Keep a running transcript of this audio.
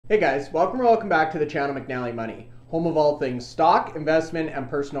Hey guys, welcome back to the channel McNallie Money, home of all things stock, investment, and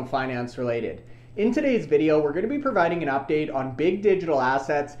personal finance related. In today's video, we're going to be providing an update on BIGG Digital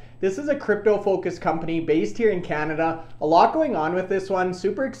Assets. This is a crypto-focused company based here in Canada. A lot going on with this one.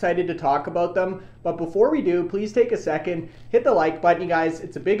 Super excited to talk about them. But before we do, please take a second, hit the like button, you guys.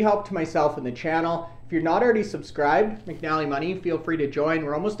 It's a big help to myself and the channel. If you're not already subscribed, McNallie Money, feel free to join.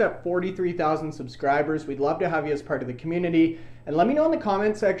 We're almost at 43,000 subscribers. We'd love to have you as part of the community. And let me know in the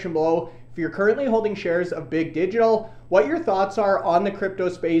comment section below if you're currently holding shares of BIGG Digital, what your thoughts are on the crypto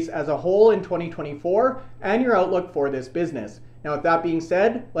space as a whole in 2024, and your outlook for this business. Now, with that being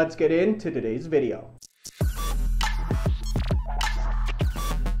said, let's get into today's video.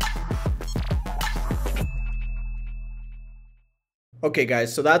 Okay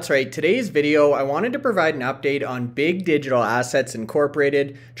guys, so that's right. Today's video, I wanted to provide an update on BIGG Digital Assets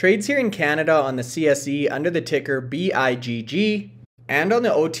Incorporated, trades here in Canada on the CSE under the ticker BIGG, and on the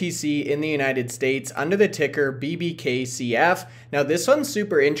OTC in the United States under the ticker BBKCF. Now this one's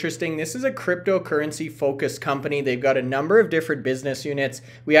super interesting. This is a cryptocurrency focused company. They've got a number of different business units.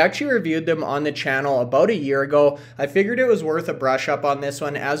 We actually reviewed them on the channel about a year ago. I figured it was worth a brush up on this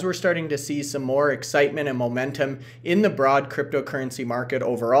one as we're starting to see some more excitement and momentum in the broad cryptocurrency market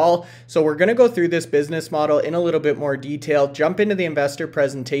overall. So we're going to go through this business model in a little bit more detail, jump into the investor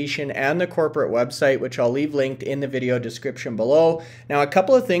presentation and the corporate website, which I'll leave linked in the video description below. Now, a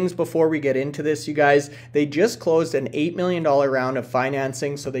couple of things before we get into this, you guys. They just closed an $8 million round of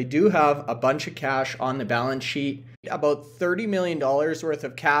financing, so they do have a bunch of cash on the balance sheet, about $30 million worth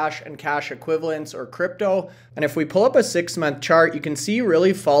of cash and cash equivalents or crypto. And if we pull up a 6-month chart, you can see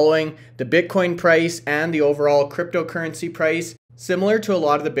really following the Bitcoin price and the overall cryptocurrency price, similar to a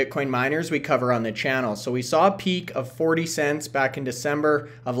lot of the Bitcoin miners we cover on the channel. So we saw a peak of 40 cents back in December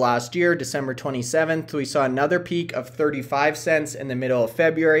of last year, December 27th. We saw another peak of 35 cents in the middle of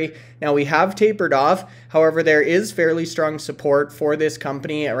February. Now we have tapered off. However, there is fairly strong support for this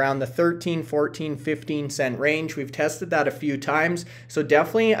company around the 13, 14, 15 cent range. We've tested that a few times. So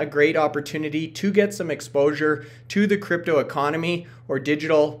definitely a great opportunity to get some exposure to the crypto economy or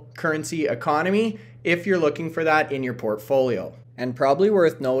digital currency economy if you're looking for that in your portfolio. And probably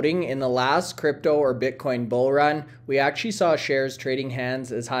worth noting, in the last crypto or Bitcoin bull run, we actually saw shares trading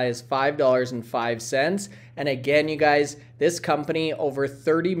hands as high as $5.05. And again, you guys, this company, over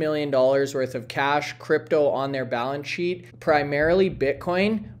 $30 million worth of cash, crypto on their balance sheet, primarily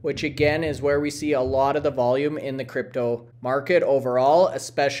Bitcoin, which again is where we see a lot of the volume in the crypto market overall,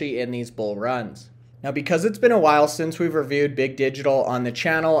 especially in these bull runs. Now, because it's been a while since we've reviewed BIGG Digital on the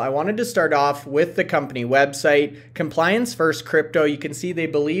channel, I wanted to start off with the company website. Compliance First Crypto, you can see they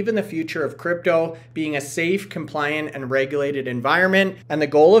believe in the future of crypto being a safe, compliant, and regulated environment. And the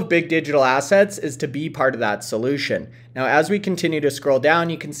goal of BIGG Digital Assets is to be part of that solution. Now, as we continue to scroll down,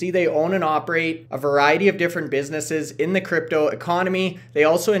 you can see they own and operate a variety of different businesses in the crypto economy. They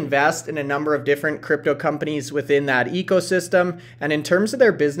also invest in a number of different crypto companies within that ecosystem. And in terms of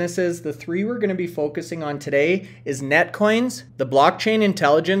their businesses, the three we're going to be focusing on today is Netcoins, the Blockchain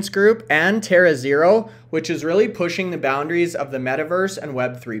Intelligence Group, and TerraZero, which is really pushing the boundaries of the metaverse and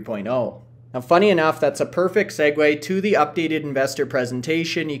Web 3.0. Now, funny enough, that's a perfect segue to the updated investor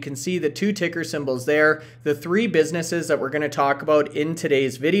presentation. You can see the two ticker symbols there, the three businesses that we're going to talk about in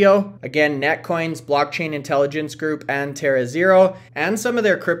today's video. Again, Netcoins, Blockchain Intelligence Group, and TerraZero, and some of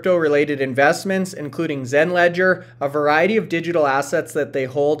their crypto-related investments, including Zen Ledger, a variety of digital assets that they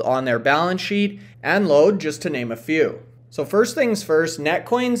hold on their balance sheet, and Load, just to name a few. So first things first,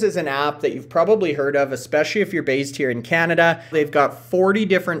 Netcoins is an app that you've probably heard of, especially if you're based here in Canada. They've got 40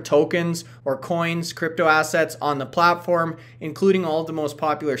 different tokens or coins, crypto assets on the platform, including all of the most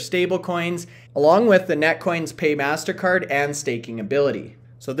popular stable coins, along with the Netcoins Pay MasterCard and staking ability.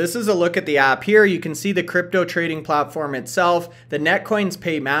 So this is a look at the app here. You can see the crypto trading platform itself, the Netcoins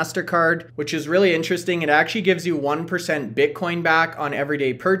Pay MasterCard, which is really interesting. It actually gives you 1% Bitcoin back on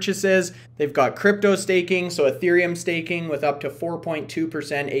everyday purchases. They've got crypto staking, so Ethereum staking with up to 4.2%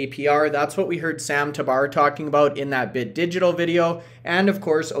 APR. That's what we heard Sam Tabar talking about in that BIGG Digital video, and of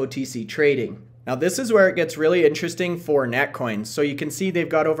course OTC trading. Now this is where it gets really interesting for Netcoins. So you can see they've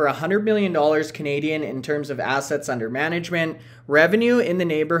got over $100 million Canadian in terms of assets under management, revenue in the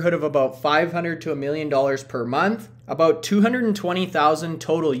neighborhood of about $500 to $1 million per month, about 220,000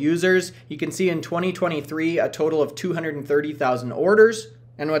 total users. You can see in 2023 a total of 230,000 orders.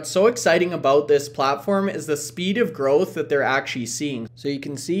 And what's so exciting about this platform is the speed of growth that they're actually seeing. So you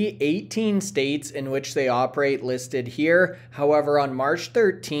can see 18 states in which they operate listed here. However, on March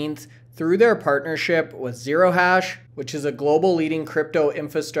 13th, through their partnership with Zero Hash, which is a global leading crypto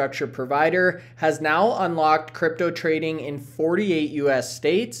infrastructure provider, has now unlocked crypto trading in 48 US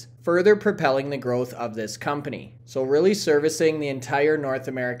states, further propelling the growth of this company. So really servicing the entire North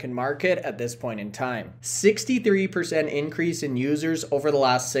American market at this point in time. 63% increase in users over the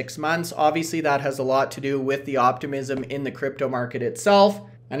last 6 months. Obviously that has a lot to do with the optimism in the crypto market itself.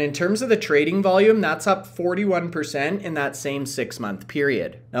 And in terms of the trading volume, that's up 41% in that same 6-month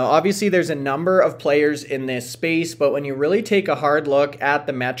period. Now, obviously there's a number of players in this space, but when you really take a hard look at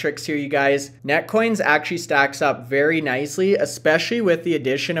the metrics here, you guys, Netcoins actually stacks up very nicely, especially with the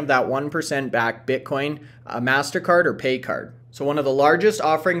addition of that 1% backed Bitcoin, a MasterCard or pay card. So one of the largest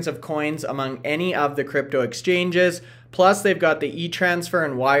offerings of coins among any of the crypto exchanges. Plus they've got the e-transfer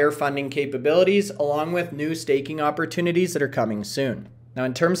and wire funding capabilities, along with new staking opportunities that are coming soon. Now,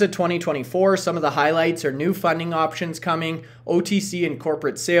 in terms of 2024, some of the highlights are new funding options coming, OTC and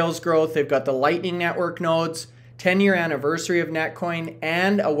corporate sales growth. They've got the Lightning Network nodes, 10-year anniversary of Netcoin,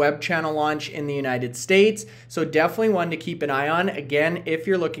 and a web channel launch in the United States. So definitely one to keep an eye on, again, if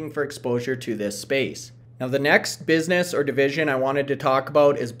you're looking for exposure to this space. Now, the next business or division I wanted to talk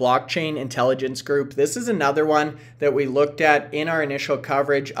about is Blockchain Intelligence Group. This is another one that we looked at in our initial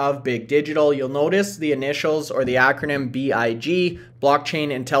coverage of BIGG Digital. You'll notice the initials or the acronym BIG,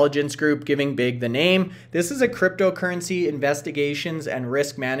 Blockchain Intelligence Group, giving BIGG the name. This is a cryptocurrency investigations and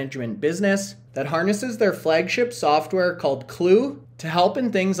risk management business that harnesses their flagship software called QLUE to help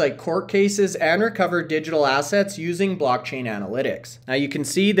in things like court cases and recover digital assets using blockchain analytics. Now you can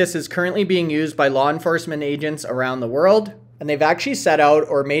see this is currently being used by law enforcement agents around the world, and they've actually set out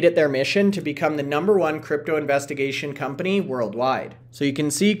or made it their mission to become the #1 crypto investigation company worldwide. So you can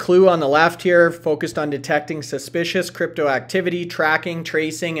see QLUE on the left here, focused on detecting suspicious crypto activity, tracking,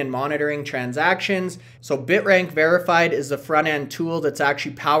 tracing, and monitoring transactions. So BitRank Verified is the front-end tool that's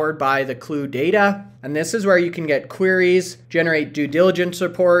actually powered by the QLUE data. And this is where you can get queries, generate due diligence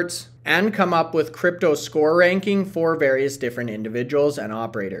reports, and come up with crypto score ranking for various different individuals and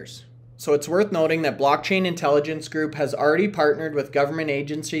operators. So it's worth noting that Blockchain Intelligence Group has already partnered with government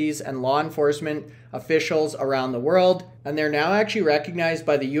agencies and law enforcement officials around the world, and they're now actually recognized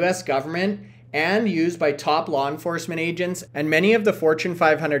by the US government and used by top law enforcement agents and many of the Fortune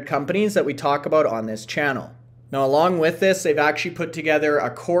 500 companies that we talk about on this channel. Now, along with this, they've actually put together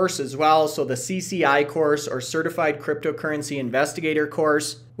a course as well. So the CCI course, or Certified Cryptocurrency Investigator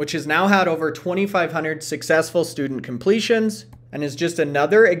course, which has now had over 2,500 successful student completions, and is just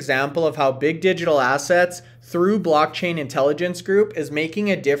another example of how BIGG Digital Assets through Blockchain Intelligence Group is making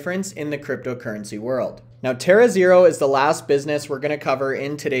a difference in the cryptocurrency world. Now, TerraZero is the last business we're going to cover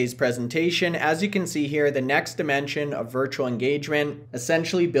in today's presentation. As you can see here, the next dimension of virtual engagement,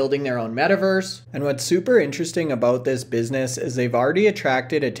 essentially building their own metaverse. And what's super interesting about this business is they've already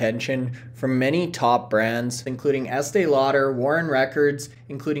attracted attention from many top brands, including Estee Lauder, Warren Records,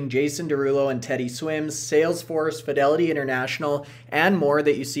 including Jason Derulo and Teddy Swims, Salesforce, Fidelity International, and more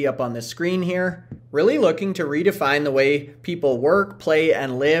that you see up on the screen here. Really looking to redefine the way people work, play,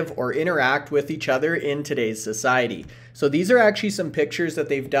 and live or interact with each other in today's society. So these are actually some pictures that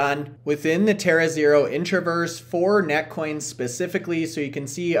they've done within the TerraZero Intraverse for Netcoins specifically. So you can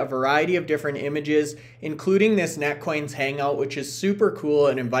see a variety of different images, including this Netcoins Hangout, which is super cool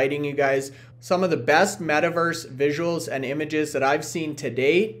and inviting you guys some of the best metaverse visuals and images that I've seen to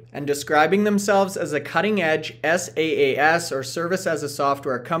date, and describing themselves as a cutting-edge SaaS or service as a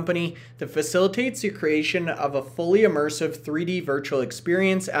software company that facilitates the creation of a fully immersive 3D virtual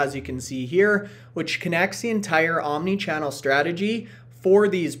experience, as you can see here, which connects the entire omni-channel strategy for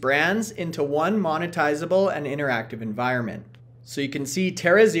these brands into one monetizable and interactive environment. So you can see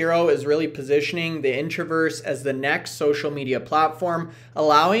TerraZero is really positioning the Intraverse as the next social media platform,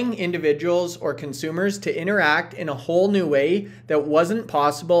 allowing individuals or consumers to interact in a whole new way that wasn't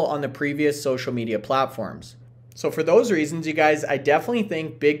possible on the previous social media platforms. So for those reasons, you guys, I definitely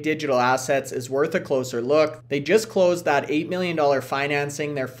think BIGG Digital Assets is worth a closer look. They just closed that $8 million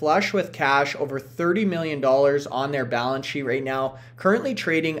financing. They're flush with cash, over $30 million on their balance sheet right now, currently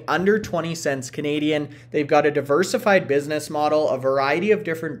trading under 20 cents Canadian. They've got a diversified business model, a variety of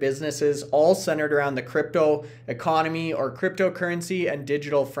different businesses, all centered around the crypto economy or cryptocurrency and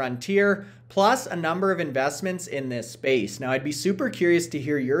digital frontier, plus a number of investments in this space. Now, I'd be super curious to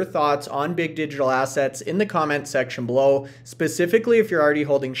hear your thoughts on BIGG Digital Assets in the comments section below, specifically if you're already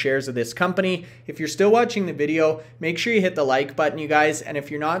holding shares of this company. If you're still watching the video, make sure you hit the like button, you guys. And if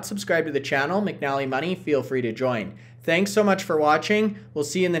you're not subscribed to the channel, McNallie Money, feel free to join. Thanks so much for watching. We'll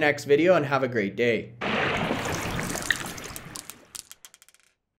see you in the next video and have a great day.